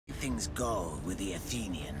things go with the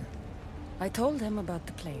Athenian? I told him about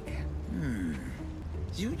the plague.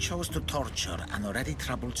 You chose to torture an already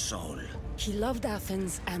troubled soul. He loved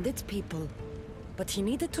Athens and its people, but he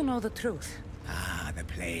needed to know the truth. Ah, the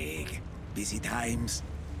plague. Busy times.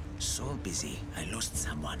 So busy, I lost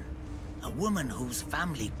someone. A woman whose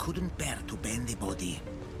family couldn't bear to burn the body.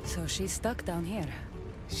 So she's stuck down here.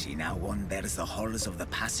 She now wanders the halls of the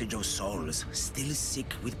Passage of Souls, still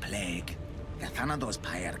sick with plague. The Thanatos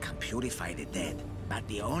pyre can purify the dead, but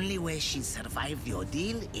the only way she'll survive the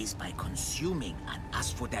ordeal is by consuming an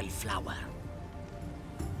asphodel flower.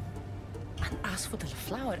 An asphodel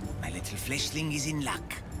flower? My little fleshling is in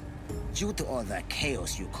luck. Due to all the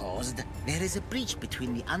chaos you caused, there is a breach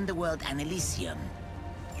between the underworld and Elysium.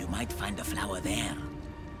 You might find a flower there.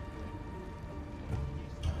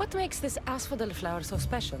 What makes this asphodel flower so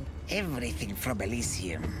special? Everything from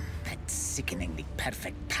Elysium, that sickeningly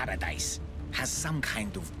perfect paradise, has some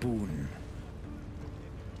kind of boon.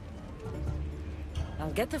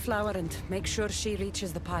 I'll get the flower and make sure she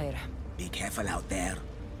reaches the pyre. Be careful out there.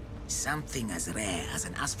 Something as rare as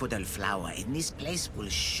an asphodel flower in this place will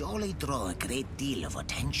surely draw a great deal of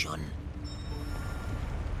attention.